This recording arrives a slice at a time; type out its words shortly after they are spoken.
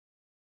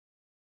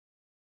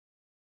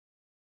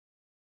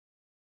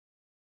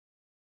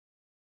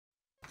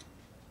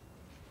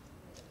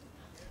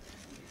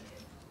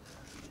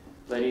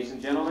Ladies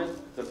and gentlemen,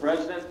 the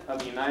President of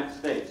the United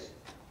States.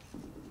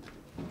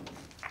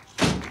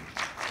 Maybe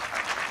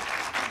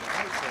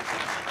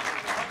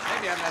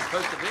I'm not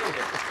supposed to be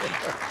here.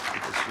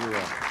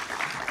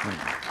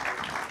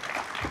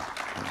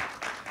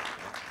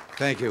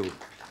 Thank you.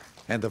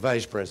 And the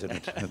Vice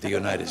President of the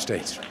United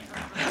States.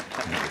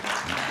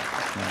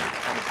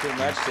 Too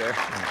much, sir.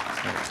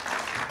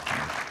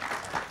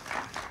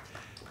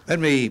 Let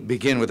me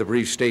begin with a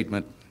brief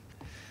statement.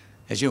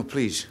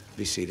 Please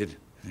be seated.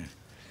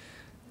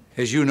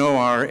 As you know,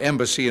 our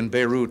embassy in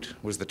Beirut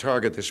was the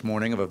target this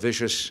morning of a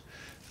vicious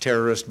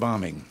terrorist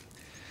bombing.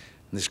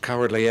 This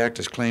cowardly act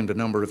has claimed a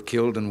number of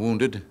killed and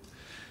wounded.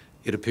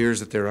 It appears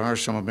that there are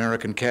some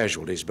American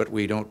casualties, but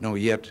we don't know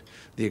yet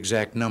the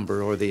exact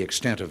number or the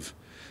extent of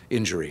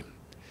injury.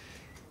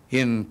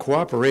 In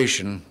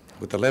cooperation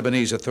with the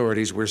Lebanese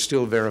authorities, we're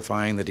still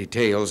verifying the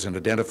details and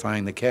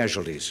identifying the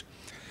casualties.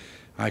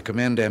 I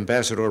commend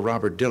Ambassador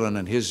Robert Dillon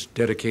and his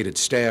dedicated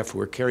staff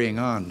who are carrying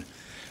on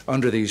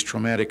under these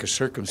traumatic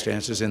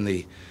circumstances in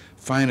the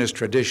finest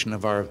tradition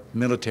of our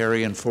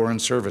military and foreign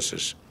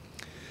services.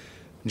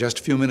 Just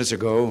a few minutes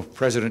ago,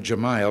 President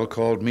Gemayel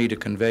called me to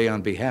convey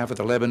on behalf of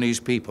the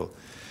Lebanese people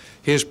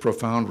his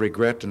profound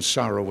regret and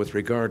sorrow with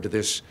regard to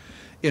this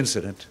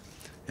incident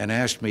and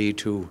asked me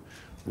to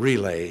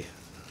relay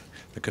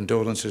the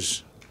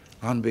condolences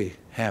on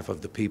behalf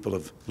of the people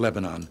of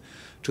Lebanon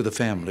to the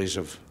families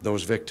of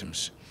those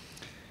victims.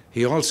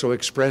 He also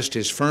expressed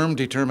his firm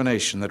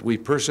determination that we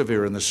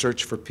persevere in the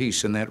search for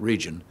peace in that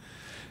region,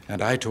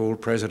 and I told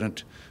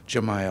President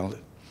Gemayel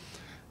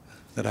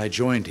that I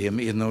joined him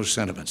in those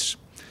sentiments.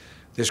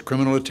 This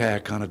criminal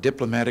attack on a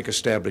diplomatic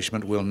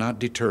establishment will not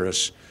deter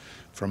us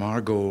from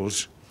our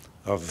goals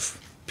of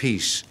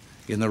peace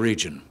in the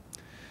region.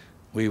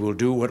 We will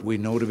do what we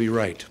know to be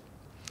right.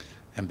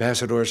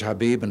 Ambassadors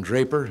Habib and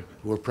Draper,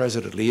 who are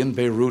presently in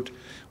Beirut,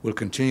 will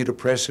continue to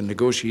press in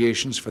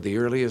negotiations for the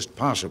earliest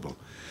possible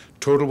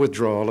total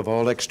withdrawal of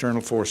all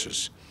external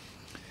forces.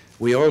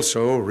 We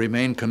also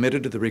remain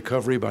committed to the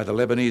recovery by the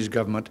Lebanese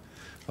government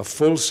of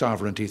full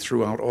sovereignty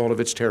throughout all of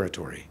its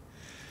territory.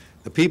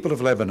 The people of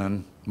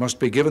Lebanon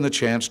must be given the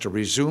chance to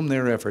resume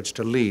their efforts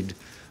to lead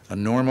a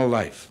normal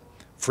life,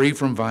 free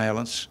from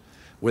violence,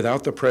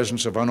 without the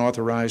presence of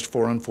unauthorized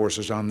foreign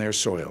forces on their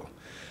soil.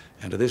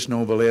 And to this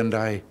noble end,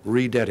 I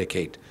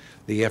rededicate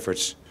the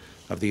efforts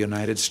of the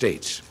United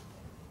States.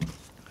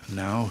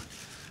 Now,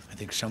 I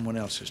think someone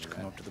else has to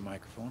come up to the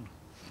microphone.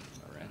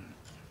 All right.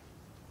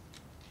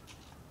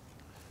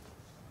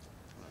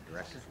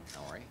 Director,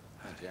 how are you?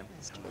 Hi, Jim.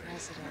 Mr.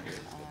 President,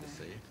 Good to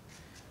see you.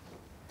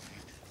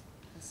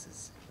 this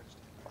is...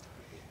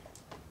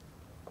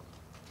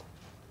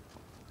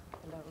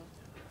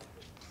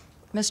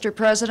 Mr.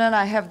 President,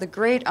 I have the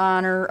great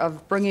honor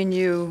of bringing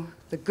you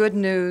the good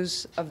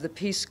news of the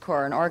Peace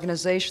Corps, an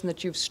organization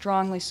that you've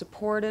strongly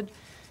supported.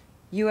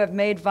 You have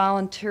made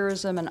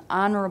volunteerism an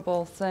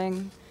honorable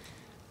thing.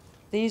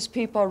 These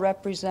people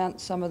represent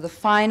some of the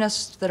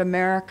finest that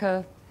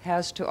America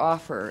has to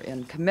offer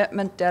in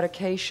commitment,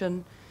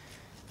 dedication,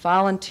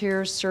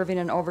 volunteers serving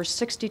in over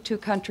 62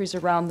 countries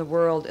around the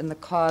world in the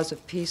cause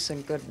of peace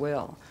and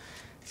goodwill.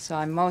 So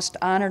I'm most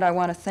honored. I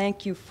want to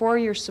thank you for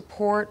your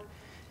support,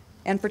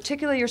 and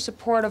particularly your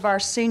support of our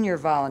senior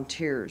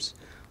volunteers.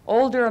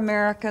 Older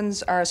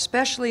Americans are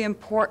especially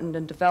important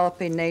in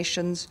developing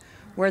nations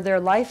where their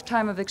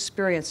lifetime of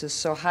experience is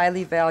so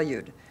highly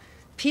valued.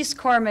 Peace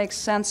Corps makes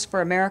sense for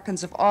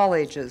Americans of all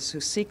ages who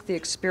seek the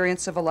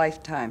experience of a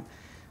lifetime.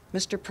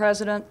 Mr.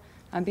 President,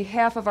 on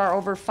behalf of our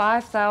over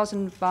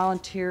 5,000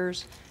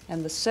 volunteers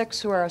and the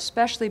 6 who are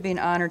especially being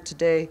honored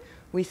today,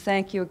 we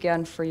thank you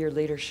again for your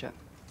leadership.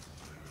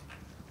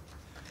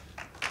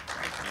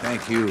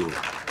 Thank you.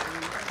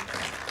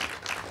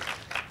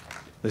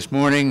 This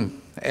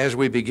morning, as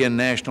we begin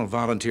National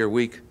Volunteer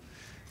Week,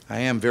 I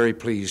am very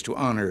pleased to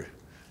honor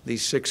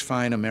these 6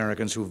 fine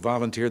Americans who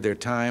volunteered their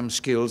time,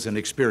 skills, and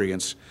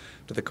experience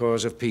to the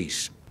cause of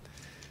peace.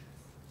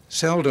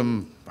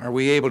 Seldom are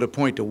we able to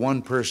point to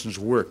one person's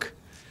work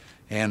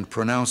and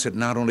pronounce it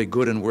not only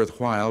good and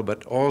worthwhile,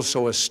 but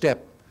also a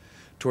step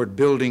toward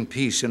building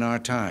peace in our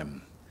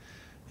time.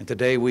 And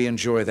today we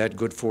enjoy that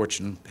good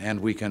fortune, and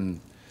we can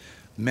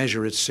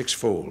measure it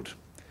 6-fold.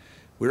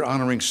 We're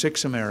honoring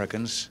 6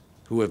 Americans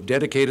who have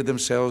dedicated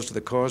themselves to the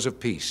cause of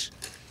peace.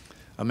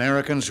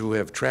 Americans who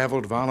have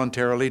traveled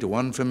voluntarily to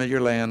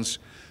unfamiliar lands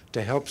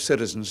to help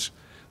citizens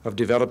of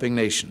developing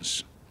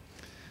nations.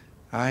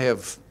 I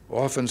have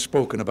often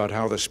spoken about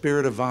how the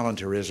spirit of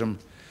volunteerism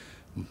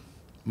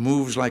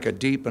moves like a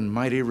deep and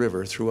mighty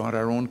river throughout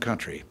our own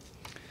country.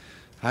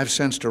 I've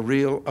sensed a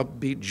real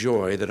upbeat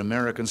joy that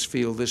Americans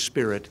feel this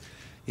spirit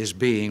is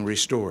being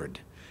restored,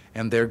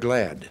 and they're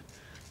glad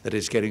that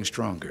it's getting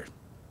stronger.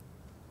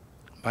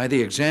 By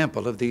the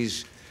example of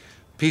these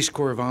Peace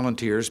Corps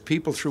volunteers,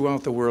 people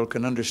throughout the world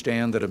can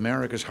understand that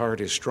America's heart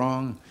is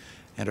strong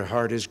and her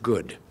heart is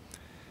good.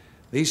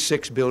 These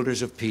 6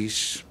 builders of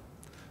peace,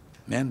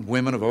 men,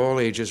 women of all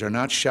ages, are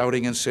not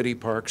shouting in city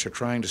parks or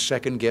trying to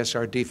second-guess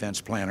our defense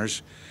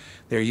planners.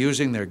 They're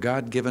using their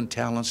God-given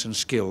talents and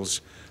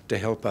skills to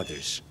help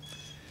others.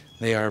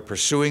 They are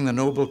pursuing the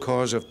noble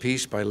cause of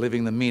peace by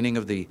living the meaning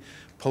of the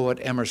poet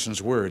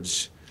Emerson's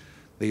words,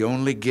 "The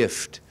only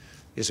gift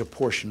is a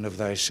portion of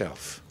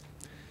thyself."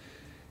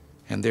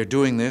 And they're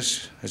doing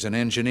this as an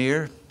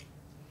engineer,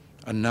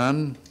 a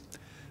nun,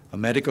 a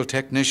medical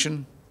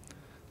technician,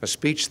 a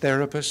speech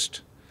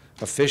therapist,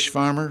 a fish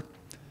farmer,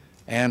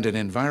 and an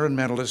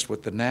environmentalist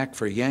with the knack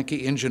for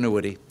Yankee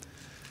ingenuity,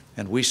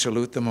 and we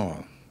salute them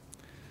all.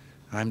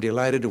 I'm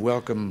delighted to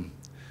welcome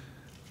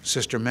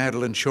Sister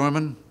Madeline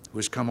Shorman, who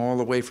has come all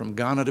the way from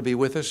Ghana to be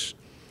with us,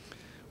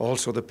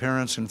 also the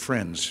parents and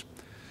friends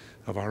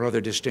of our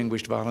other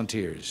distinguished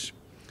volunteers.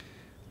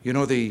 You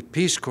know, the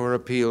Peace Corps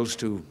appeals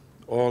to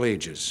all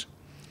ages.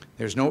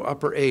 There's no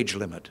upper age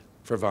limit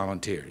for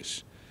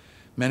volunteers.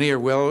 Many are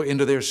well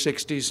into their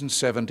 60s and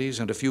 70s,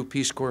 and a few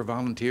Peace Corps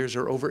volunteers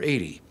are over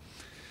 80.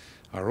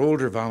 Our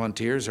older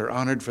volunteers are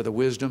honored for the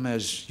wisdom,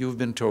 as you've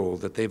been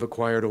told, that they've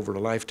acquired over a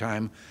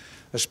lifetime,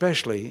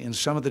 especially in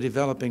some of the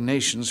developing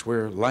nations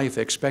where life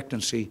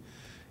expectancy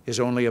is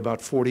only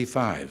about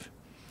 45.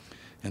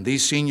 And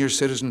these senior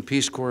citizen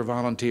Peace Corps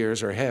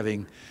volunteers are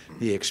having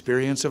the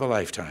experience of a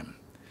lifetime.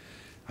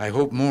 I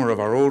hope more of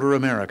our older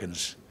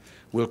Americans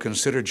will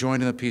consider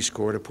joining the Peace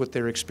Corps to put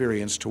their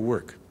experience to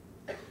work.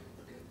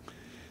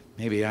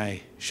 Maybe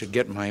I should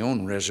get my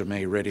own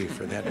resume ready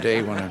for that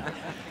day when I'm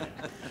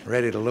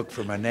ready to look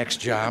for my next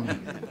job.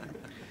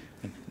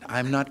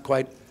 I'm not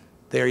quite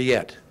there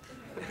yet.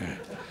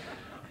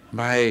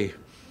 By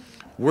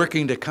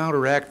working to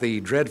counteract the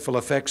dreadful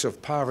effects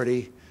of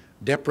poverty,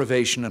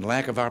 deprivation, and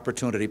lack of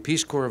opportunity,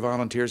 Peace Corps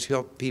volunteers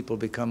help people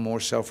become more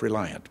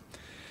self-reliant.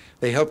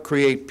 They help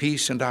create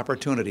peace and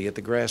opportunity at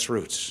the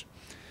grassroots.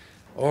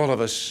 All of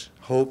us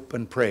hope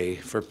and pray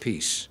for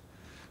peace.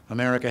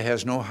 America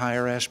has no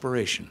higher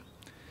aspiration.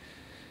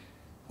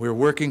 We're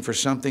working for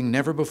something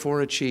never before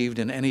achieved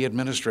in any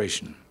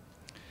administration,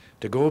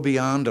 to go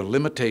beyond a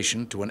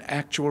limitation to an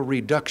actual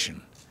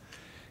reduction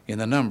in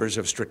the numbers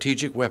of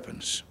strategic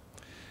weapons.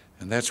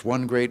 And that's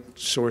one great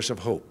source of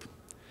hope.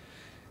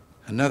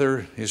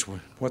 Another is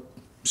what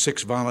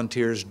 6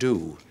 volunteers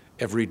do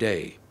every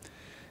day.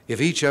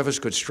 If each of us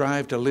could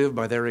strive to live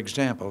by their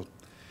example,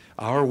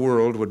 our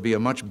world would be a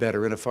much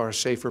better and a far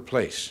safer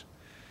place.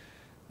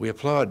 We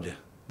applaud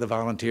the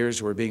volunteers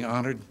who are being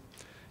honored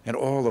and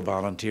all the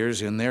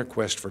volunteers in their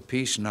quest for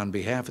peace, and on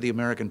behalf of the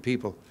American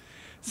people,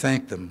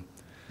 thank them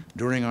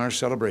during our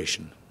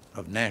celebration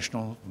of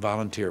National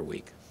Volunteer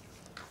Week.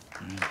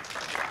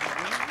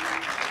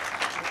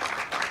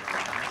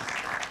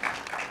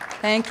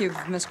 Thank you,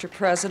 Mr.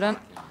 President.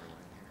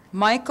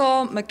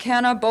 Michael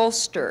McKenna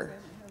Bolster,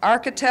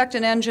 architect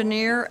and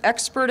engineer,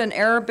 expert in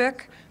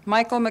Arabic.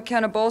 Michael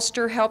McKenna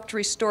Bolster helped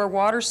restore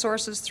water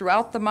sources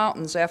throughout the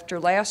mountains after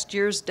last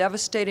year's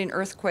devastating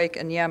earthquake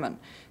in Yemen.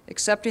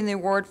 Accepting the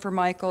award for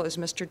Michael is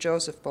Mr.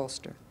 Joseph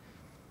Bolster.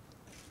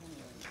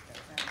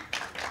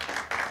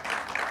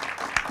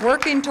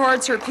 Working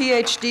towards her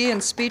PhD in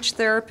speech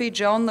therapy,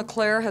 Joan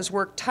LeClaire has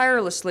worked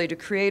tirelessly to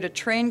create a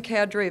trained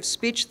cadre of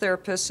speech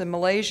therapists in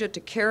Malaysia to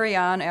carry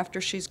on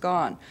after she's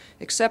gone.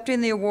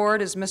 Accepting the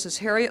award is Mrs.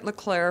 Harriet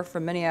LeClaire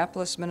from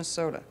Minneapolis,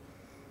 Minnesota.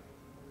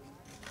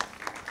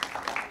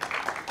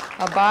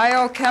 A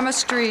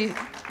biochemistry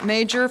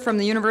major from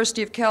the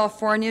University of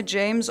California,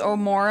 James O.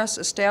 Morris,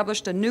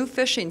 established a new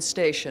fishing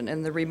station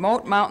in the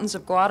remote mountains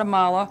of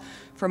Guatemala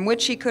from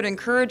which he could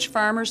encourage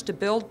farmers to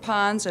build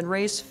ponds and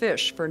raise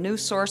fish for new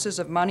sources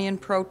of money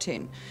and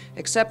protein.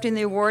 Accepting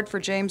the award for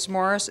James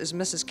Morris is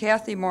Mrs.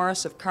 Kathy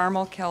Morris of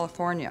Carmel,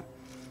 California.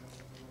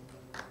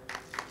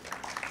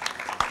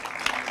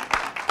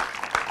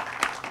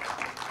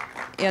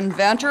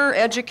 Inventor,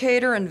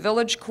 educator, and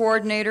village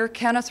coordinator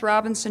Kenneth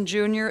Robinson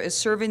Jr. is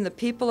serving the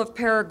people of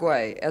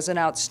Paraguay as an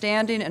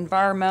outstanding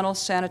environmental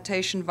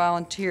sanitation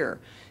volunteer.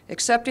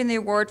 Accepting the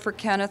award for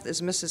Kenneth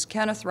is Mrs.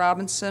 Kenneth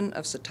Robinson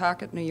of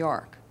Setauket, New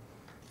York.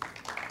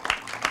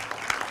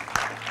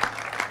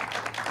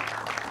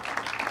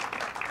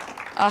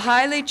 A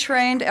highly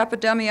trained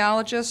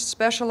epidemiologist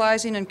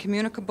specializing in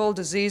communicable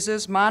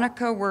diseases,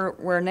 Monica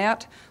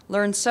Wernette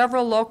learned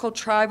several local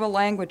tribal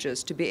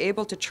languages to be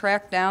able to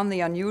track down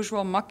the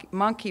unusual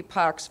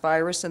monkeypox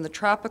virus in the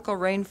tropical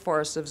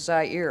rainforests of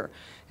Zaire.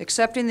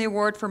 Accepting the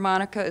award for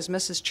Monica is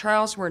Mrs.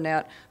 Charles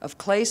Wernette of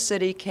Clay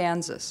City,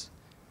 Kansas.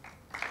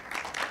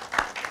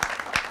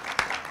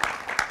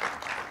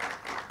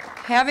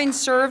 Having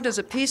served as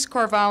a Peace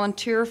Corps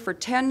volunteer for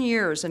 10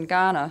 years in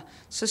Ghana,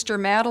 Sister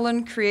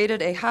Madeline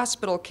created a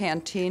hospital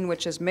canteen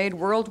which has made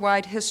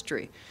worldwide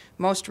history,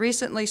 most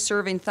recently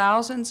serving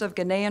thousands of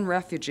Ghanaian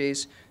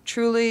refugees,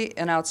 truly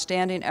an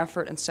outstanding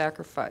effort and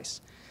sacrifice.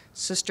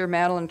 Sister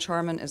Madeline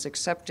Chorman is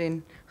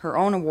accepting her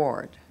own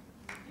award.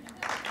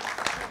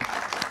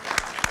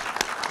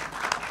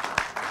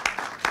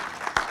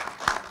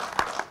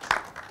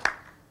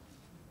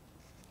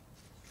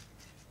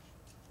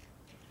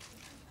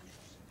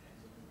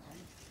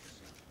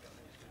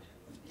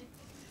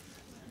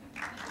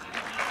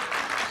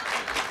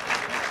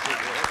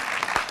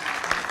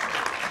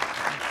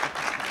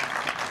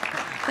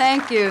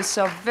 Thank you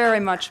so very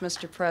much,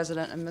 Mr.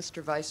 President and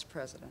Mr. Vice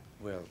President.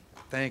 Well,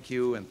 thank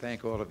you, and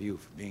thank all of you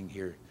for being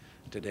here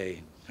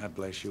today. God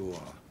bless you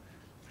all.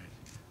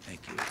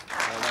 Thank you.